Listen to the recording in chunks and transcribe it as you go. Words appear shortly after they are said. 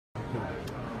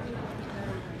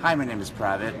Hi, my name is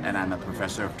Pravit, and I'm a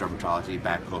professor of dermatology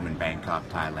back home in Bangkok,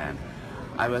 Thailand.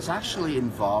 I was actually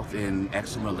involved in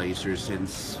excimer laser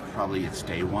since probably its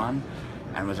day one,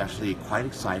 and was actually quite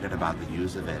excited about the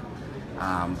use of it.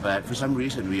 But for some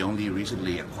reason, we only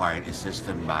recently acquired a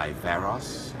system by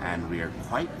Pharos, and we are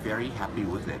quite very happy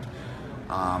with it.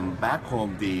 Back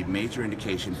home, the major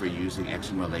indication for using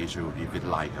excimer laser would be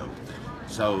vitiligo.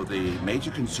 So the major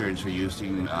concerns for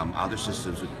using other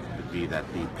systems would be that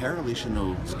the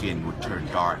perilesional skin would turn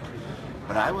dark.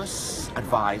 But I was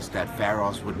advised that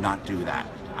Pharos would not do that.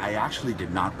 I actually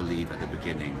did not believe at the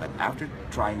beginning, but after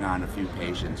trying on a few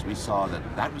patients, we saw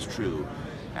that that was true.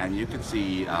 And you can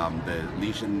see the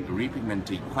lesion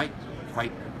repigmenting quite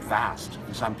fast.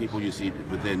 For some people, you see it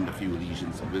within a few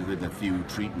lesions, within a few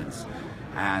treatments.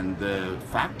 And the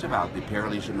fact about the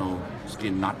perilesional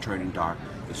skin not turning dark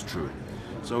is true.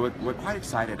 So we're quite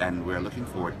excited, and we're looking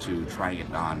forward to trying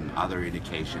it on other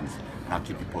indications. And I'll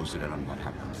keep you posted on what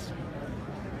happens.